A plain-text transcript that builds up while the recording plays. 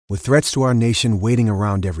With threats to our nation waiting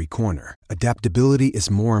around every corner, adaptability is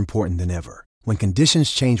more important than ever. When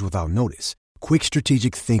conditions change without notice, quick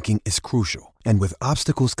strategic thinking is crucial. And with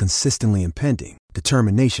obstacles consistently impending,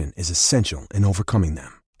 determination is essential in overcoming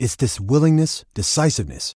them. It's this willingness,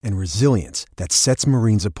 decisiveness, and resilience that sets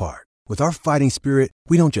Marines apart. With our fighting spirit,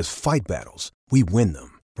 we don't just fight battles, we win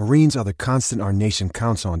them. Marines are the constant our nation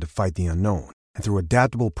counts on to fight the unknown. And through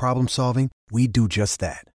adaptable problem solving, we do just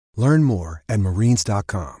that. Learn more at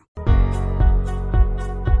marines.com.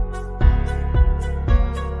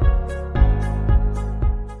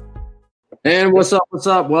 And what's up? What's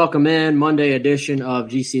up? Welcome in Monday edition of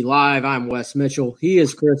GC Live. I'm Wes Mitchell. He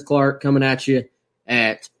is Chris Clark coming at you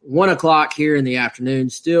at 1 o'clock here in the afternoon.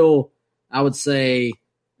 Still, I would say,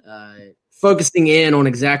 focusing in on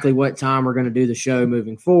exactly what time we're going to do the show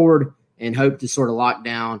moving forward and hope to sort of lock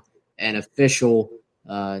down an official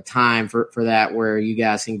time for that where you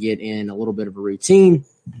guys can get in a little bit of a routine.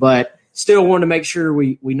 But still wanted to make sure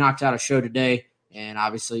we knocked out a show today. And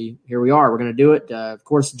obviously, here we are. We're going to do it. Of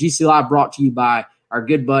course, GC Live brought to you by our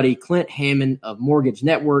good buddy, Clint Hammond of Mortgage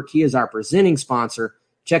Network. He is our presenting sponsor.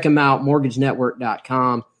 Check him out,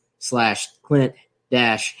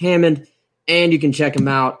 mortgagenetwork.com/Clint-Hammond. And you can check him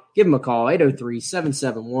out. Give him a call,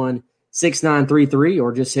 803-771-6933,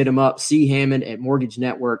 or just hit him up,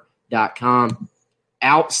 chammond@mortgagenetwork.com.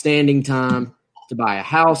 Outstanding time to buy a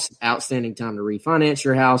house, outstanding time to refinance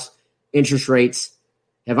your house. Interest rates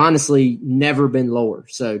have honestly never been lower.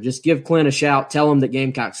 So just give Clint a shout. Tell him that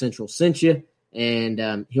Gamecock Central sent you,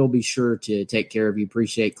 and he'll be sure to take care of you.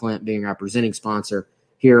 Appreciate Clint being our presenting sponsor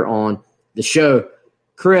here on the show.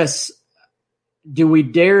 Chris, do we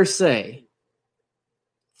dare say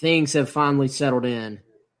things have finally settled in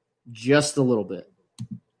just a little bit?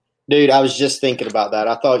 Dude, I was just thinking about that.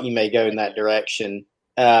 I thought you may go in that direction.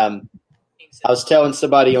 I was telling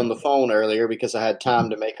somebody on the phone earlier because I had time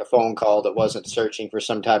to make a phone call that wasn't searching for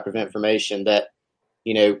some type of information that,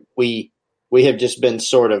 you know, we have just been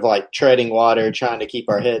sort of like treading water, trying to keep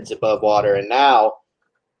our heads above water. And now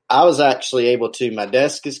I was actually able to, my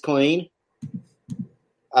desk is clean.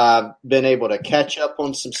 I've been able to catch up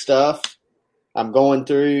on some stuff. I'm going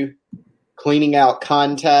through cleaning out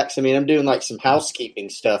contacts. I mean, I'm doing like some housekeeping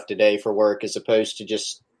stuff today for work as opposed to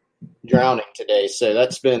just drowning today. So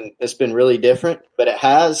that's been really different, but it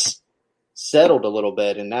has settled a little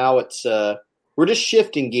bit. And now it's, we're just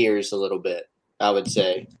shifting gears a little bit, I would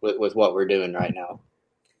say, with what we're doing right now.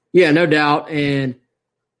 Yeah, no doubt. And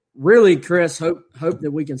really, Chris, hope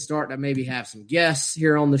that we can start to maybe have some guests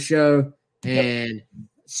here on the show and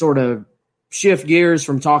sort of shift gears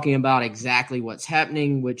from talking about exactly what's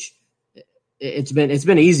happening, which it's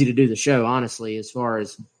been easy to do the show, honestly, as far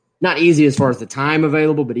as not easy as far as the time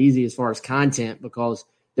available, but easy as far as content, because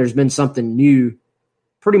there's been something new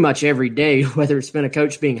pretty much every day, whether it's been a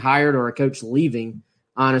coach being hired or a coach leaving,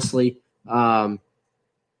 honestly, for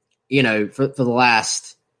the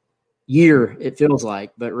last year, it feels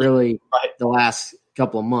like, but really the last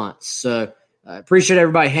couple of months. So appreciate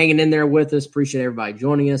everybody hanging in there with us. Appreciate everybody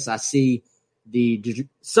joining us. I see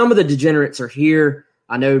some of the degenerates are here.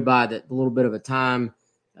 I know by the little bit of a time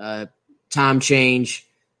change,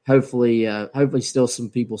 hopefully still some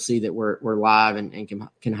people see that we're live and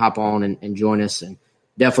can hop on and join us, and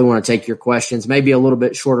definitely want to take your questions. Maybe a little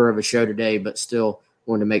bit shorter of a show today, but still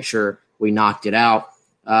wanted to make sure we knocked it out.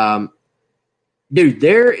 Dude,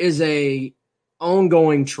 there is a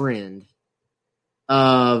ongoing trend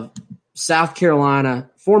of South Carolina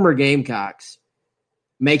former Gamecocks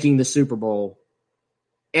making the Super Bowl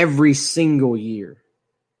every single year.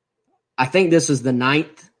 I think this is the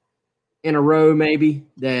 9th in a row, maybe,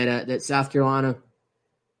 that South Carolina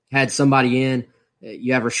had somebody in.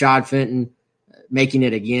 You have Rashad Fenton making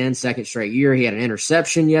it again, second straight year. He had an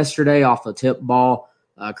interception yesterday off a tip ball.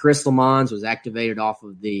 Chris Lamons was activated off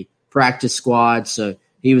of the practice squad, so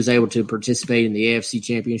he was able to participate in the AFC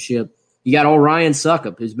Championship. You got old Ryan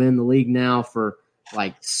Suckup, who's been in the league now for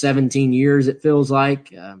like 17 years, it feels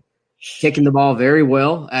like, kicking the ball very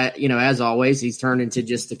well. As always, he's turned into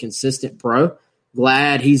just a consistent pro.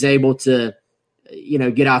 Glad he's able to,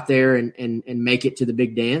 get out there and make it to the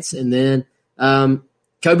big dance. And then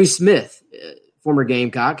Kobe Smith, former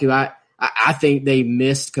Gamecock, who I think they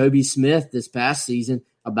missed Kobe Smith this past season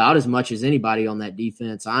about as much as anybody on that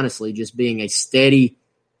defense, honestly, just being a steady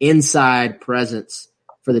inside presence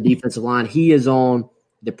for the defensive line. He is on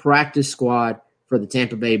the practice squad for the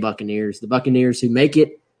Tampa Bay Buccaneers, the Buccaneers who make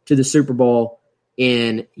it to the Super Bowl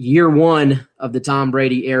in year one of the Tom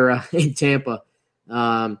Brady era in Tampa.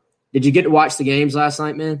 Did you get to watch the games last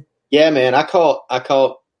night, man? Yeah, man. I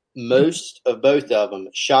caught most of both of them,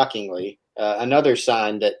 shockingly. Another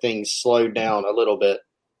sign that things slowed down a little bit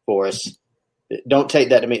for us. Don't take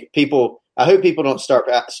that to me. I hope people don't start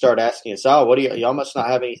asking us, what do y'all must not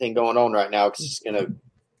have anything going on right now, because it's going to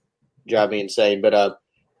drive me insane.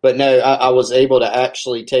 But no, I was able to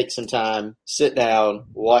actually take some time, sit down,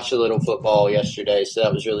 watch a little football yesterday, so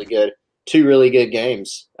that was really good. 2 really good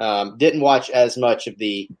games. Didn't watch as much of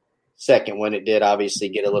the second one. It did obviously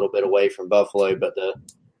get a little bit away from Buffalo, but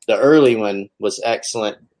the early one was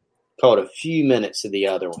excellent. Caught a few minutes of the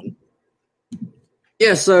other one.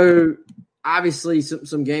 Yeah, so obviously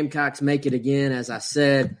some Gamecocks make it again, as I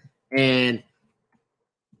said, and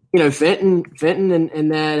Fenton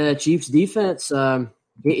and that Chiefs defense,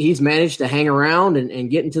 he's managed to hang around and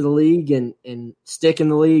get into the league and stick in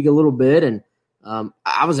the league a little bit. And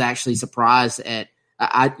I was actually surprised at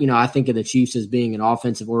I think of the Chiefs as being an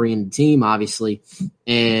offensive-oriented team, obviously,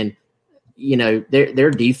 and their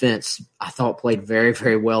defense I thought played very,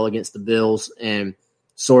 very well against the Bills and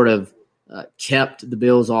sort of kept the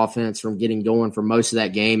Bills offense from getting going for most of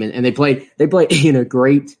that game. And they played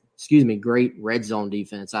great red zone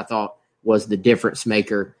defense. I thought was the difference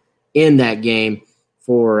maker in that game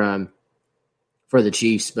for the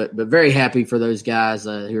Chiefs, but very happy for those guys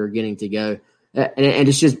who are getting to go. And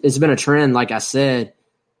it's been a trend. Like I said,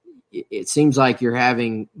 it seems like you're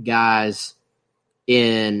having guys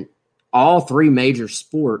in all 3 major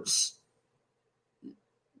sports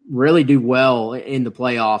really do well in the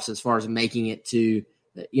playoffs as far as making it to,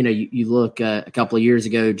 you look a couple of years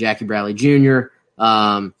ago, Jackie Bradley Jr.,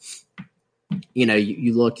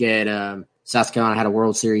 you look at South Carolina had a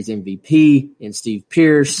World Series MVP in Steve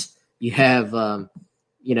Pierce. You have, guy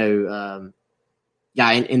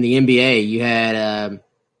in the NBA, you had,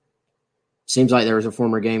 seems like there was a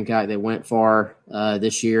former Gamecock that went far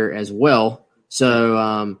this year as well.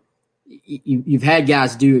 So you've had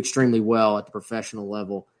guys do extremely well at the professional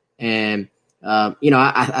level. And,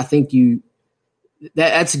 I think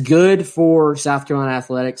that's good for South Carolina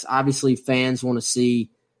athletics. Obviously, fans want to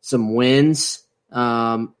see some wins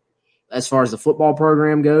as far as the football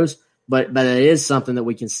program goes, but it is something that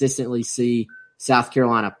we consistently see South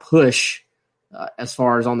Carolina push as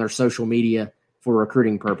far as on their social media for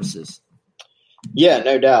recruiting purposes. Yeah,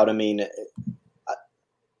 no doubt. I mean,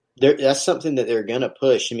 that's something that they're going to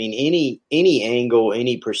push. I mean, any angle,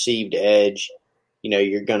 any perceived edge,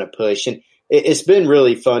 you're going to push. And it's been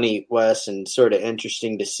really funny, Wes, and sort of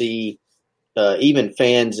interesting to see even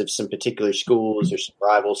fans of some particular schools or some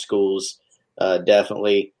rival schools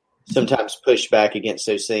definitely sometimes push back against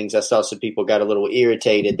those things. I saw some people got a little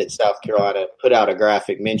irritated that South Carolina put out a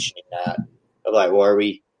graphic mentioning that, of like, well, are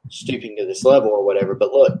we stooping to this level or whatever?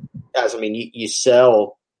 But look, guys, I mean, you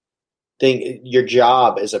sell your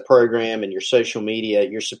job as a program and your social media,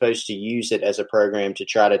 you're supposed to use it as a program to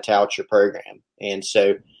try to tout your program. And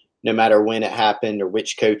so no matter when it happened or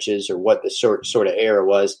which coaches or what the sort of era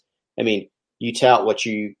was, I mean, you tout what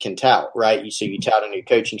you can tout, right? So you tout a new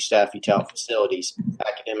coaching staff, you tout facilities,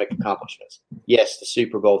 academic accomplishments. Yes, the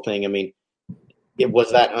Super Bowl thing, I mean,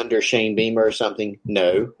 was that under Shane Beamer or something?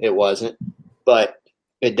 No, it wasn't. But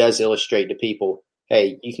it does illustrate to people,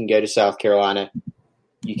 hey, you can go to South Carolina,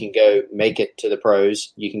 you can go make it to the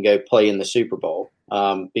pros, you can go play in the Super Bowl.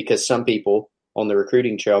 Because some people on the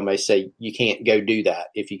recruiting trail may say you can't go do that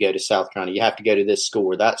if you go to South Carolina. You have to go to this school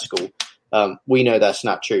or that school. We know that's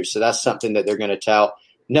not true. So that's something that they're going to tout.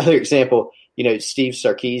 Another example, Steve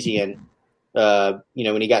Sarkisian,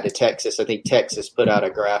 when he got to Texas, I think Texas put out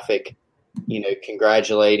a graphic,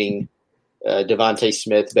 congratulating Devontae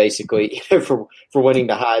Smith basically for winning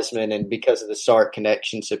the Heisman and because of the Sark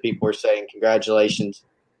connection. So people were saying, congratulations,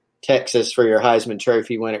 Texas, for your Heisman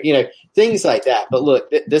Trophy winner, things like that. But look,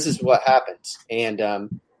 this is what happens. And,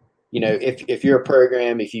 if you're a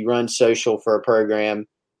program, if you run social for a program,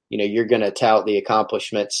 you're going to tout the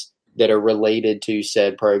accomplishments that are related to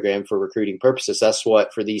said program for recruiting purposes. That's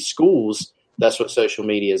what, for these schools, that's what social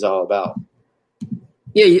media is all about.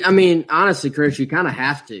 Yeah, I mean, honestly, Chris, you kind of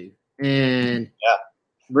have to. And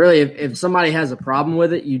really, if somebody has a problem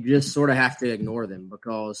with it, you just sort of have to ignore them,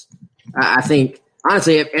 because I think,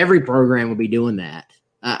 honestly, if every program would be doing that.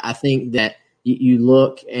 I think that you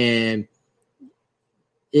look, and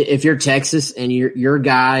if you're Texas and your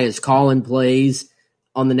guy is calling plays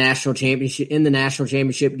on the national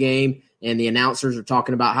championship game, and the announcers are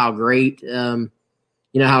talking about how great,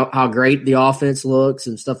 how great the offense looks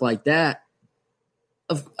and stuff like that.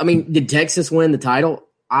 I mean, did Texas win the title?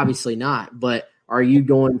 Obviously not. But are you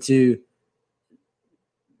going to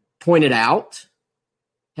point it out?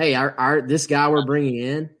 Hey, this guy we're bringing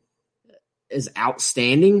in is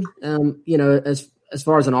outstanding. As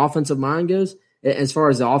far as an offensive mind goes, as far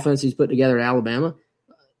as the offense he's put together at Alabama.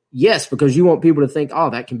 Yes, because you want people to think, oh,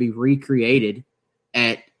 that can be recreated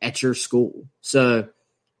at at your school. So,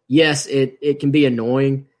 yes, it can be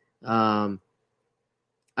annoying. I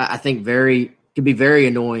think can be very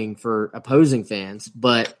annoying for opposing fans,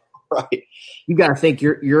 but right. You got to think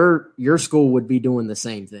your school would be doing the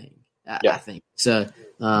same thing. I think so.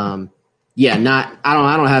 I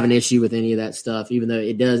don't have an issue with any of that stuff, even though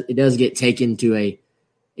it does get taken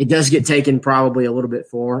probably a little bit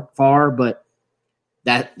far, but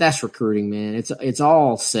that's recruiting, man. It's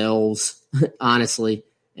all sales, honestly,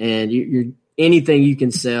 and you're anything you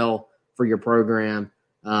can sell for your program.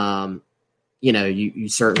 You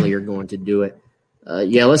certainly are going to do it.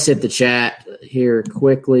 Let's hit the chat here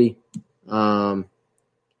quickly.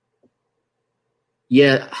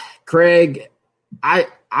 Craig,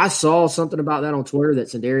 I saw something about that on Twitter that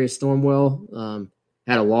Sandarius Thornwell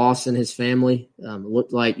had a loss in his family. It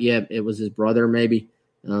looked like, it was his brother maybe.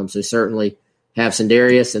 So certainly have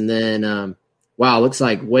Sandarius. And then, looks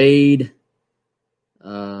like Wade,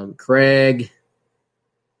 Craig,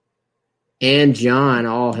 and John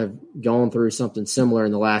all have gone through something similar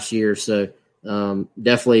in the last year. So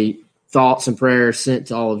definitely thoughts and prayers sent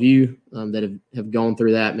to all of you that have gone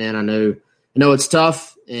through that, man. I know it's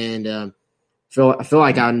tough, and I feel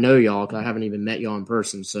like I know y'all because I haven't even met y'all in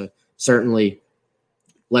person. So certainly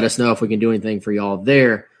let us know if we can do anything for y'all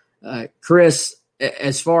there. Chris,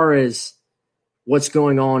 as far as what's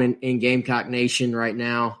going on in Gamecock Nation right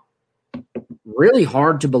now, really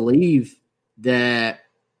hard to believe that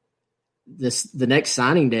the next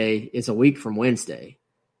signing day is a week from Wednesday.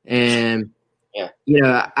 And,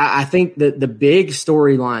 I think that the big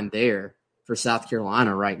storyline there for South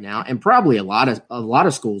Carolina right now, and probably a lot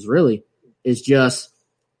of schools really, is just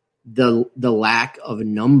the lack of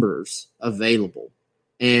numbers available.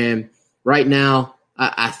 And right now,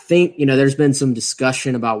 I think, there's been some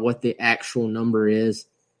discussion about what the actual number is.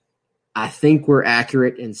 I think we're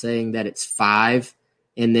accurate in saying that it's 5.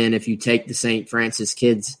 And then if you take the St. Francis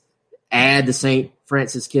kids, add the St.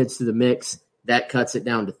 Francis kids to the mix, that cuts it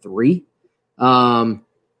down to 3.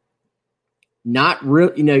 Not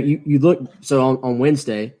real, you look, so on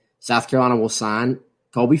Wednesday, South Carolina will sign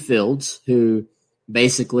Colby Fields, who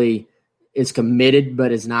basically is committed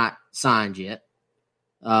but is not signed yet.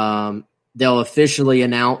 They'll officially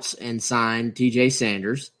announce and sign TJ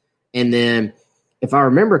Sanders. And then, if I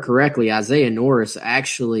remember correctly, Isaiah Norris,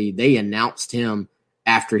 actually, they announced him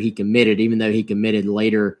after he committed, even though he committed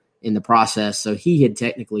later in the process. So he had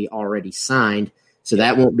technically already signed. So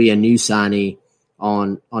that won't be a new signee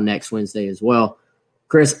on next Wednesday as well.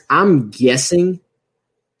 Chris, I'm guessing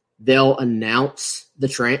they'll announce the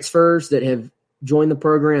transfers that have joined the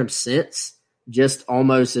program since, just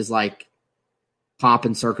almost as like pomp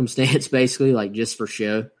and circumstance, basically, like just for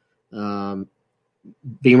show.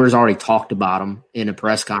 Beamer's already talked about them in a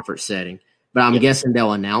press conference setting, but I'm guessing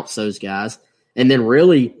they'll announce those guys. And then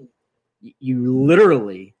really, you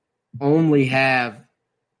literally only have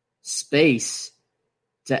space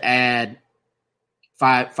to add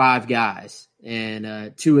five guys,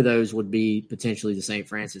 and 2 of those would be potentially the St.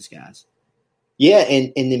 Francis guys. Yeah,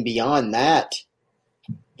 and then beyond that,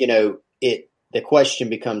 the question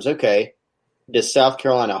becomes, okay, does South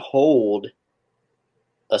Carolina hold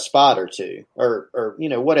a spot or 2, or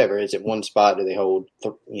whatever? Is it 1 spot? Do they hold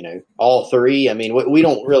all 3? I mean, we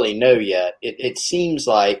don't really know yet. It seems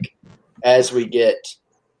like as we get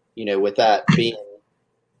with that being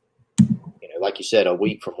like you said, a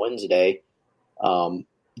week from Wednesday,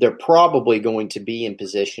 they're probably going to be in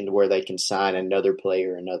position to where they can sign another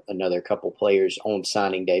player and another couple players on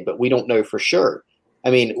signing day, but we don't know for sure.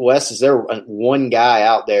 I mean, Wes, is there one guy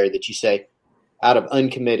out there that you say out of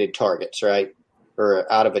uncommitted targets, right,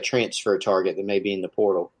 or out of a transfer target that may be in the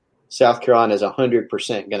portal, South Carolina is 100%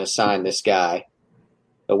 going to sign this guy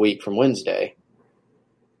a week from Wednesday?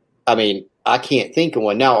 I mean, I can't think of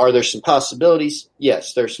one. Now, are there some possibilities?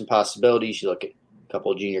 Yes, there's some possibilities. You look at a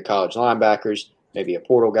couple of junior college linebackers, maybe a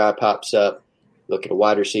portal guy pops up. Look at a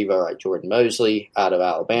wide receiver like Jordan Mosley out of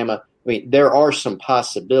Alabama. I mean, there are some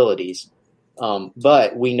possibilities,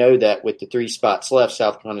 but we know that with the 3 spots left,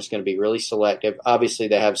 South Carolina is going to be really selective. Obviously,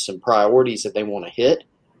 they have some priorities that they want to hit,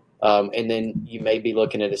 and then you may be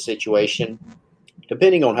looking at a situation,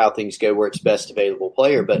 depending on how things go, where it's best available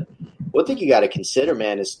player. But one thing you got to consider,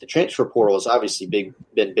 man, is the transfer portal has obviously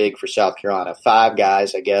been big for South Carolina. 5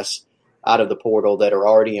 guys, I guess, out of the portal that are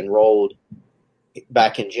already enrolled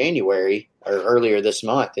back in January or earlier this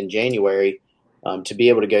month in January to be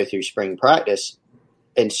able to go through spring practice.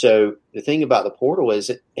 And so the thing about the portal is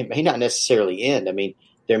it may not necessarily end. I mean,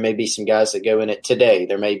 there may be some guys that go in it today.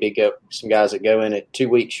 There may be some guys that go in it 2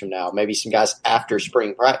 weeks from now, maybe some guys after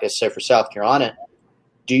spring practice. So for South Carolina,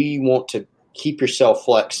 do you want to keep yourself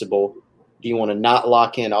flexible Do you want to not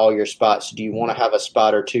lock in all your spots? Do you want to have a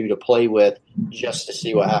spot or two to play with just to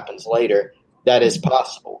see what happens later? That is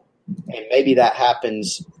possible. And maybe that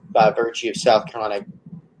happens by virtue of South Carolina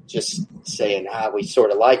just saying, we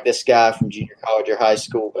sort of like this guy from junior college or high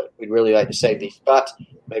school, but we'd really like to save these spots.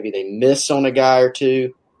 Maybe they miss on a guy or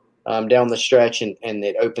two down the stretch, and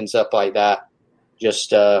it opens up like that,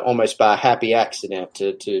 just almost by a happy accident,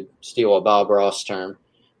 to steal a Bob Ross term.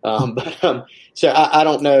 So I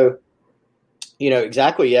don't know,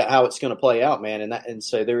 exactly yet how it's going to play out, man. And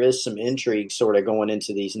so there is some intrigue sort of going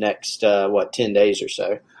into these next, 10 days or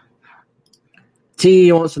so.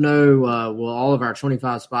 T wants to know, will all of our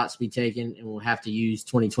 25 spots be taken, and we'll have to use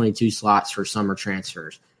 2022 slots for summer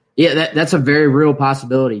transfers? Yeah, that's a very real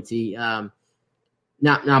possibility, T. Now,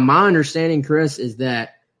 my understanding, Chris, is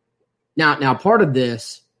that now part of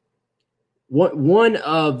this, one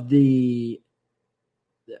of the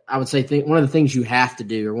things you have to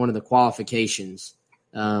do, or one of the qualifications,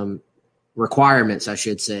 requirements, I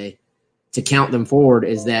should say, to count them forward,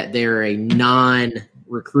 is that they're a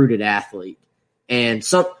non-recruited athlete. And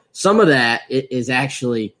some of that is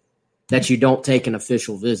actually that you don't take an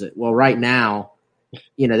official visit. Well, right now,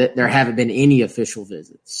 there haven't been any official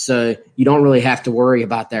visits, so you don't really have to worry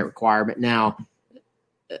about that requirement. Now,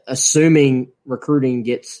 assuming recruiting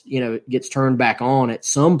gets turned back on at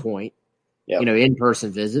some point, yep,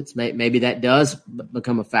 in-person visits, maybe that does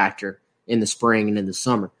become a factor in the spring and in the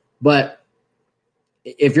summer. But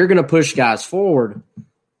if you're going to push guys forward,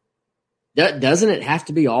 doesn't it have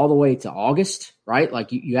to be all the way to August, right?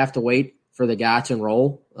 Like you have to wait for the guy to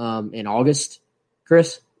enroll in August,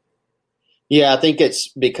 Chris? Yeah, I think it's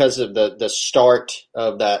because of the start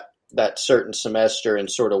of that certain semester and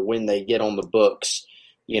sort of when they get on the books,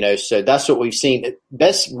 so that's what we've seen.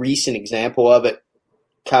 Best recent example of it,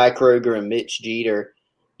 Kai Kroger and Mitch Jeter,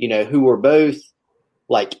 who were both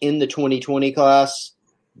like in the 2020 class,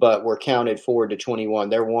 but were counted forward to 21.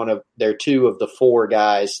 They're two of the four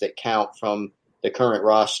guys that count from the current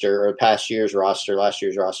roster or last year's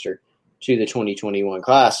roster to the 2021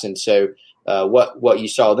 class. And so what you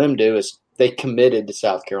saw them do is they committed to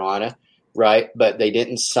South Carolina, right? But they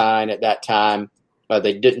didn't sign at that time.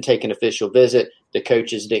 They didn't take an official visit. The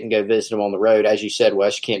coaches didn't go visit them on the road. As you said,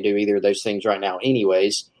 Wes, you can't do either of those things right now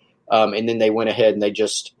anyways. And then they went ahead and they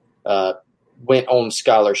just went on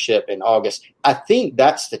scholarship in August. I think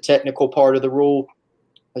that's the technical part of the rule,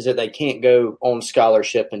 is that they can't go on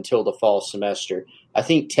scholarship until the fall semester. I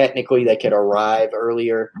think technically they could arrive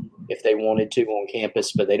earlier if they wanted to on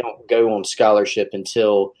campus, but they don't go on scholarship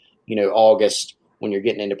until, August, when you're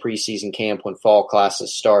getting into preseason camp, when fall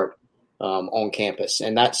classes start on campus.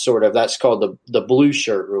 And that's called the blue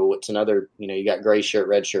shirt rule. It's another, you got gray shirt,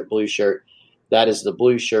 red shirt, blue shirt. That is the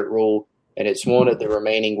blue shirt rule. And it's one of the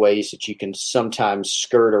remaining ways that you can sometimes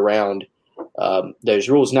skirt around those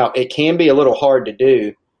rules. Now, it can be a little hard to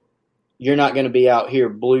do. You're not going to be out here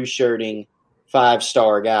blue shirting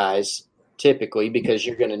 5-star guys typically, because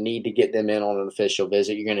you're going to need to get them in on an official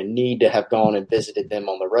visit. You're going to need to have gone and visited them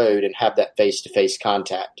on the road and have that face-to-face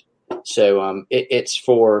contact. So it's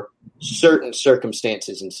for certain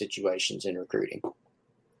circumstances and situations in recruiting.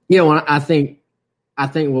 Yeah, well, I think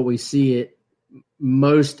what we see it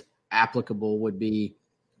most applicable would be,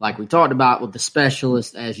 like we talked about with the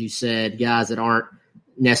specialists, as you said, guys that aren't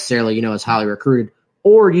necessarily, as highly recruited,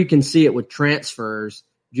 or you can see it with transfers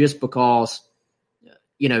just because,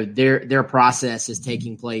 their process is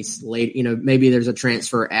taking place late. Maybe there's a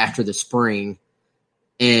transfer after the spring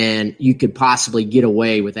and you could possibly get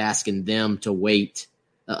away with asking them to wait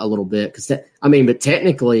a little bit. But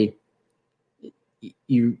technically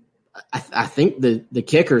I think the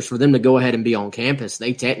kickers, for them to go ahead and be on campus,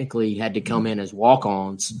 they technically had to come in as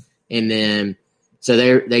walk-ons, and then so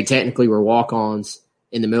they technically were walk-ons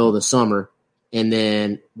in the middle of the summer, and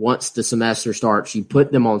then once the semester starts, you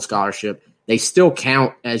put them on scholarship. They still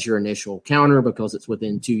count as your initial counter because it's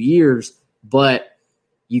within 2 years, but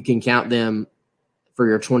you can count them for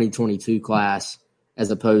your 2022 class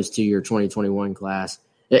as opposed to your 2021 class.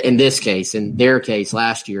 In their case,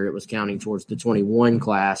 last year, it was counting towards the 21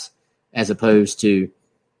 class as opposed to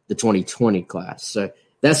the 2020 class. So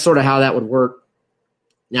that's sort of how that would work.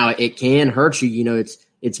 Now, it can hurt you.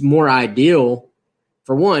 It's more ideal.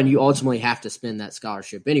 For one, you ultimately have to spend that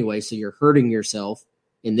scholarship anyway, so you're hurting yourself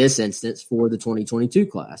in this instance for the 2022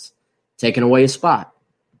 class, taking away a spot.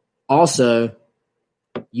 Also,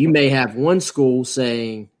 you may have one school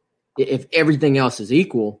saying, if everything else is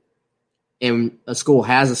equal, and a school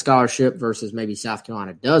has a scholarship versus maybe South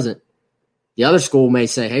Carolina doesn't, the other school may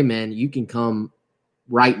say, hey, man, you can come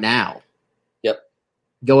right now. Yep.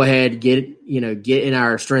 Go ahead, get in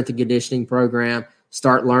our strength and conditioning program,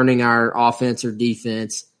 start learning our offense or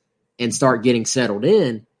defense, and start getting settled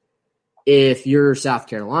in. If you're South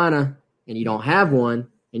Carolina and you don't have one,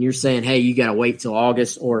 and you're saying, hey, you got to wait till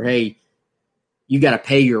August, or hey, you got to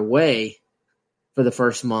pay your way for the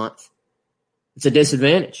first month, it's a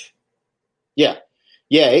disadvantage. Yeah.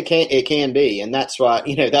 Yeah, it can be. And that's why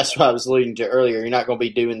I was alluding to earlier. You're not going to be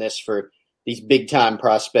doing this for these big time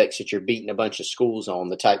prospects that you're beating a bunch of schools on,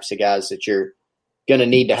 the types of guys that you're going to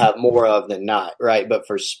need to have more of than not, right? But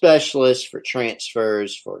for specialists, for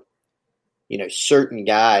transfers, for, certain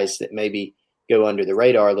guys that maybe go under the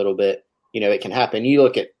radar a little bit, it can happen. You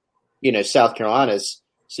look at, South Carolina's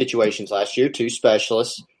situations last year, 2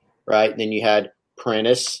 specialists, right? Then you had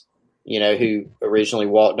Prentice, who originally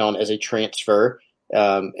walked on as a transfer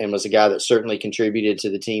and was a guy that certainly contributed to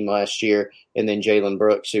the team last year. And then Jalen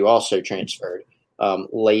Brooks, who also transferred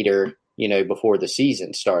later, before the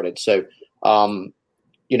season started. So,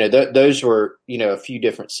 those were, a few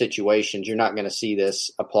different situations. You're not going to see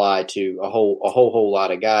this apply to a whole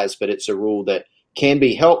lot of guys, but it's a rule that can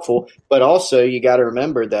be helpful. But also you got to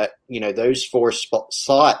remember that, those 4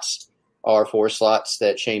 slots are 4 slots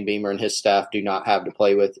that Shane Beamer and his staff do not have to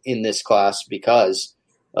play with in this class because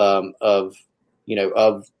of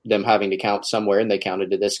them having to count somewhere, and they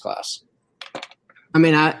counted to this class. I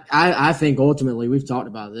mean, I think ultimately, we've talked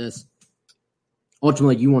about this.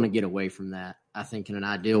 Ultimately, you want to get away from that, I think, in an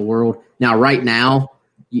ideal world. Now, right now,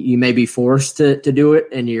 you may be forced to do it,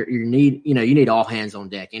 and you need all hands on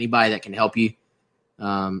deck. Anybody that can help you,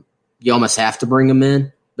 you almost have to bring them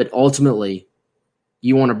in. But ultimately,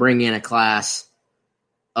 you want to bring in a class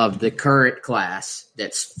of the current class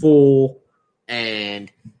that's full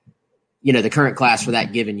and, the current class for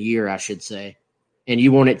that given year, I should say. And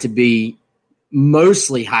you want it to be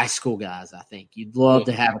mostly high school guys, I think. You'd love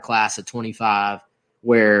to have a class of 25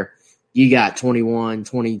 where you got 21,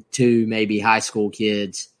 22, maybe high school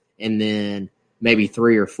kids, and then maybe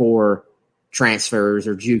 3 or 4 transfers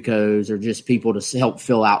or JUCOs or just people to help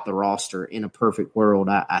fill out the roster in a perfect world,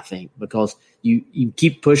 I think, because you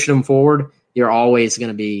keep pushing them forward, you're always going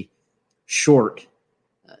to be short,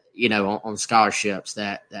 on scholarships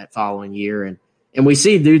that following year. And we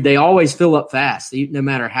see, dude, they always fill up fast, no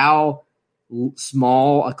matter how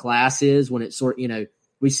small a class is. When it's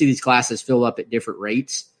we see these classes fill up at different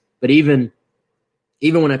rates, but even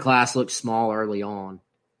when a class looks small early on,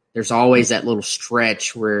 there's always that little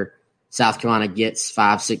stretch where South Carolina gets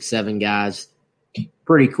 5, 6, 7 guys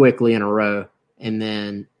pretty quickly in a row. And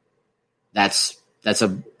then that's a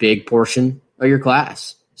big portion of your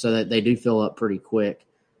class, so that they do fill up pretty quick.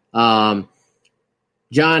 John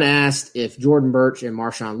asked if Jordan Burch and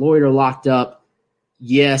Marshawn Lloyd are locked up.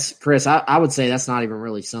 Yes, Chris, I would say that's not even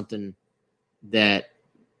really something that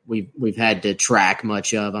we've had to track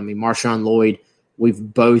much of. I mean, Marshawn Lloyd, we've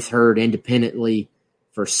both heard independently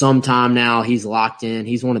for some time now. He's locked in.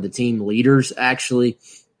 He's one of the team leaders, actually.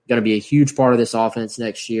 Going to be a huge part of this offense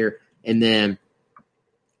next year. And then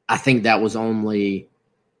I think that was only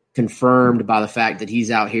confirmed by the fact that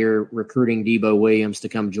he's out here recruiting Debo Williams to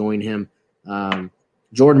come join him.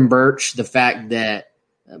 Jordan Burch, the fact that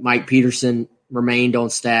Mike Peterson remained on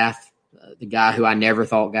staff, the guy who I never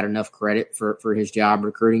thought got enough credit for his job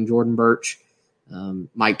recruiting Jordan Burch.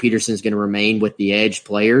 Mike Peterson's going to remain with the edge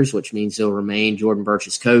players, which means he'll remain Jordan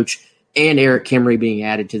Burch's coach, and Eric Kimry being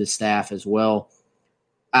added to the staff as well.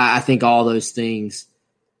 I think all those things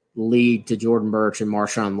lead to Jordan Burch and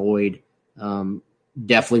Marshawn Lloyd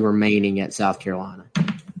definitely remaining at South Carolina.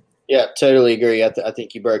 Yeah, totally agree. I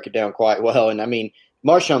think you broke it down quite well. And I mean,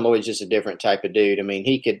 Marshawn Lloyd's just a different type of dude. I mean,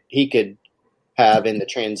 he could have in the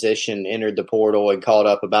transition entered the portal and called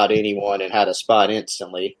up about anyone and had a spot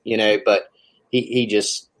instantly, but he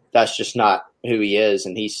just, that's just not who he is.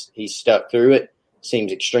 And he's stuck through it.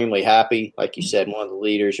 Seems extremely happy. Like you said, one of the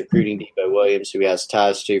leaders recruiting Debo Williams, who he has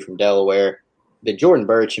ties to from Delaware. The Jordan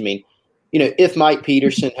Burch, I mean, if Mike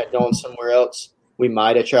Peterson had gone somewhere else, we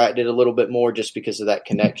might have attracted a little bit more just because of that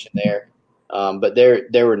connection there. But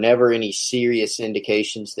there were never any serious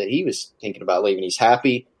indications that he was thinking about leaving. He's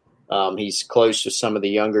happy. He's close with some of the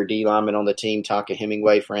younger D linemen on the team, Tonka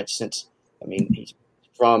Hemingway, for instance. I mean, he's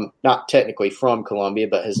not technically from Columbia,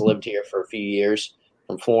 but has lived here for a few years,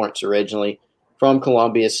 from Florence originally. From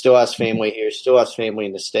Columbia, still has family here, still has family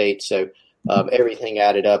in the state. So everything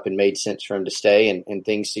added up and made sense for him to stay, and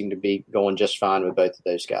things seem to be going just fine with both of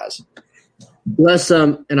those guys.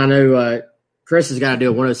 And I know Chris has got to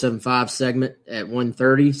do a 107.5 segment at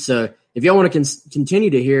 1:30. So if y'all want to continue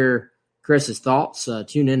to hear Chris's thoughts,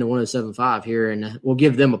 tune in to 107.5 here, and we'll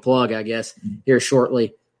give them a plug, I guess, here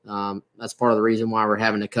shortly. That's part of the reason why we're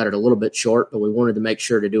having to cut it a little bit short, but we wanted to make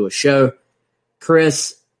sure to do a show.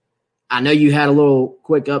 Chris, I know you had a little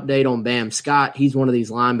quick update on Bam Scott. He's one of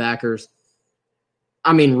these linebackers.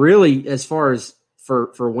 I mean, really, as far as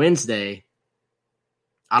for Wednesday,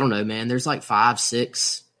 I don't know, man. There's like 5,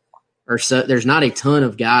 6 or so. There's not a ton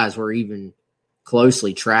of guys we're even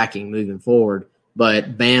closely tracking moving forward.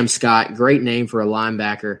 But Bam Scott, great name for a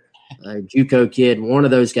linebacker, JUCO kid, one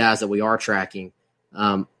of those guys that we are tracking.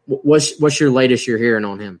 What's your latest you're hearing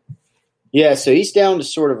on him? Yeah, so he's down to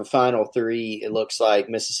sort of a final 3. It looks like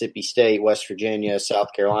Mississippi State, West Virginia,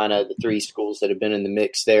 South Carolina, the 3 schools that have been in the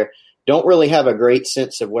mix there. Don't really have a great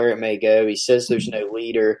sense of where it may go. He says there's no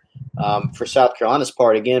leader. For South Carolina's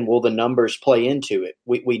part, again, will the numbers play into it?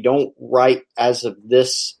 We don't, right as of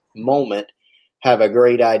this moment, have a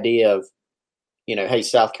great idea of, hey,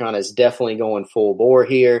 South Carolina is definitely going full bore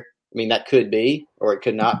here. I mean, that could be, or it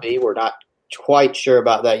could not be. We're not quite sure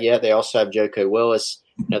about that yet. They also have Joko Willis,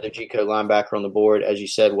 another JUCO linebacker on the board. As you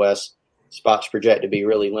said, Wes, spots project to be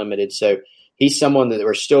really limited. So he's someone that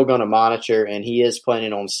we're still going to monitor, and he is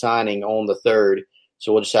planning on signing on the 3rd.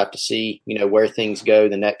 So we'll just have to see, where things go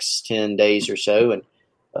the next 10 days or so, and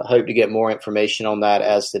hope to get more information on that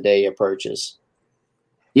as the day approaches.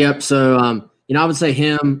 Yep. So, I would say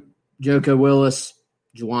him, Joko Willis,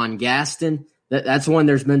 Juwan Gaston. That's one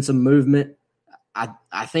there's been some movement.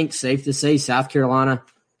 I think safe to say South Carolina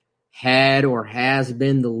had or has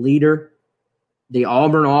been the leader. The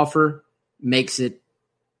Auburn offer makes it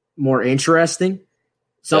more interesting.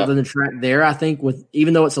 Something to track there, I think, with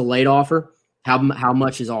even though it's a late offer, how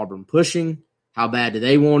much is Auburn pushing? How bad do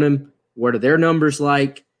they want him? What are their numbers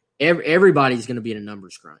like? Everybody's going to be in a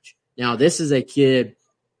numbers crunch. Now, this is a kid,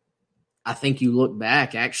 I think you look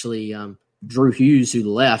back, actually, Drew Hughes, who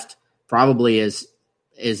left, probably is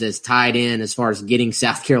as tied in as far as getting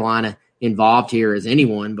South Carolina involved here as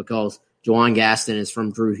anyone, because Juwan Gaston is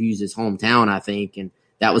from Drew Hughes' hometown, I think, and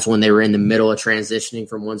that was when they were in the middle of transitioning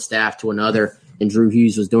from one staff to another, and Drew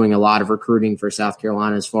Hughes was doing a lot of recruiting for South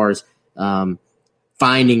Carolina as far as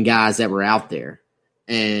finding guys that were out there.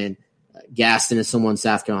 And Gaston is someone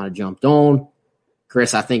South Carolina jumped on.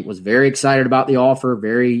 Chris, I think, was very excited about the offer,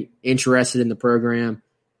 very interested in the program.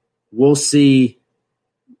 We'll see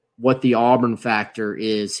what the Auburn factor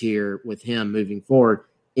is here with him moving forward.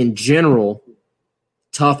 In general,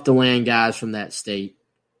 tough to land guys from that state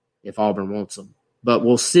if Auburn wants them. But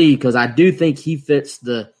we'll see, because I do think he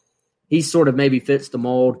sort of maybe fits the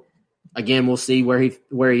mold. Again, we'll see where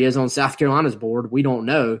he is on South Carolina's board. We don't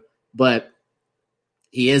know, but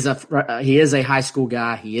he is a high school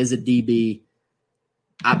guy. He is a DB.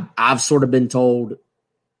 I've sort of been told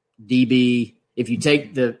DB, if you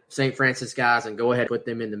take the St. Francis guys and go ahead and put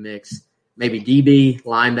them in the mix, maybe DB,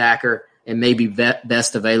 linebacker, and maybe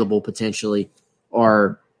best available potentially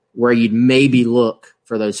are where you'd maybe look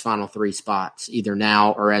for those final 3 spots, either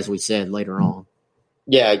now or, as we said, later on.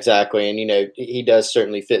 Yeah, exactly. And, he does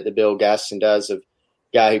certainly fit the bill Gaston does of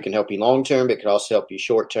guy who can help you long-term, but could also help you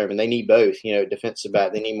short-term. And they need both, defensive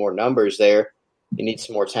back. They need more numbers there. They need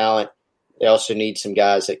some more talent. They also need some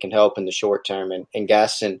guys that can help in the short term. And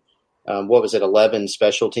Gaston, 11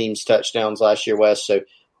 special teams touchdowns last year, Wes? So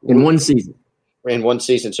in one season.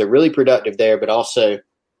 So really productive there, but also,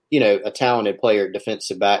 a talented player,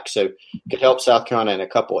 defensive back. So could help South Carolina in a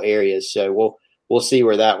couple areas. So we'll see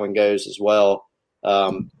where that one goes as well,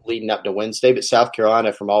 leading up to Wednesday. But South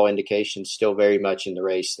Carolina, from all indications, still very much in the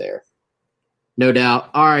race there. No doubt.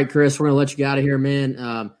 All right, Chris, we're going to let you get out of here,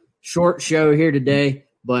 man. Short show here today.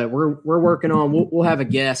 But we're working on. We'll have a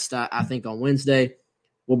guest, I think, on Wednesday.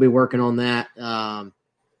 We'll be working on that.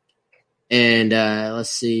 Let's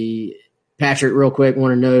see, Patrick, real quick,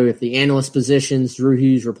 want to know if the analyst positions, Drew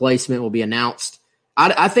Hughes' replacement, will be announced.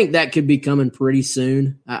 I think that could be coming pretty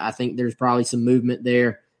soon. I think there's probably some movement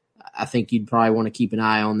there. I think you'd probably want to keep an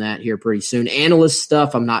eye on that here pretty soon. Analyst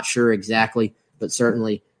stuff, I'm not sure exactly, but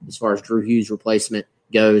certainly as far as Drew Hughes' replacement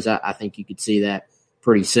goes, I think you could see that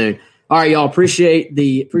pretty soon. All right, y'all. Appreciate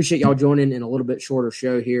y'all joining in a little bit shorter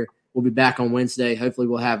show here. We'll be back on Wednesday. Hopefully,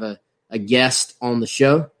 we'll have a guest on the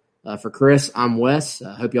show. For Chris, I'm Wes.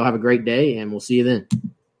 Hope y'all have a great day, and we'll see you then.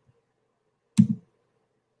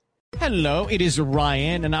 Hello, it is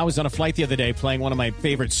Ryan, and I was on a flight the other day playing one of my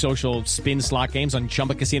favorite social spin slot games on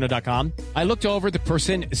ChumbaCasino.com. I looked over at the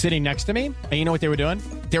person sitting next to me, and you know what they were doing?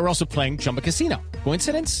 They were also playing Chumba Casino.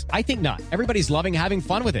 Coincidence? I think not. Everybody's loving having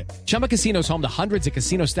fun with it. Chumba Casino is home to hundreds of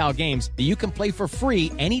casino-style games that you can play for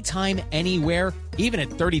free anytime, anywhere, even at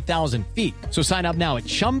 30,000 feet. So sign up now at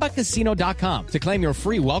ChumbaCasino.com to claim your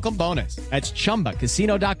free welcome bonus. That's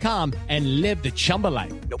ChumbaCasino.com and live the Chumba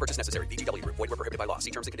life. No purchase necessary. VGW Group. Void where prohibited by law.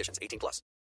 See terms and conditions. 18+.